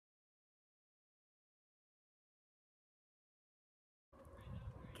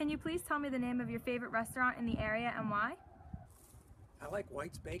Can you please tell me the name of your favorite restaurant in the area and why? I like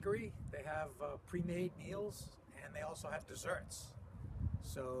White's Bakery. They have pre-made meals and they also have desserts.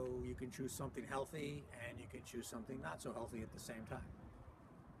 So you can choose something healthy and you can choose something not so healthy at the same time.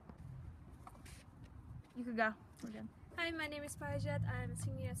 You could go. We're good. Hi, my name is Parijat. I'm a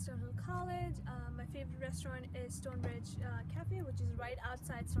senior at Stonehill College. My favorite restaurant is Stonebridge Cafe, which is right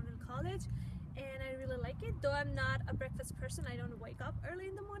outside Stonehill College, and I really like it. Though I'm not a breakfast person, I don't wake up early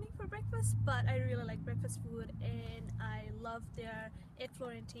in the morning for breakfast, but I really like breakfast food and I love their egg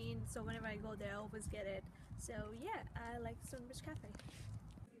Florentine, so whenever I go there I always get it. So yeah, I like Stonebridge Cafe.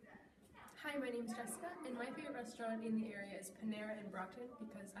 Hi, my name is Jessica, and my favorite restaurant in the area is Panera in Brockton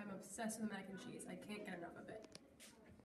because I'm obsessed with mac and cheese. I can't get enough of it.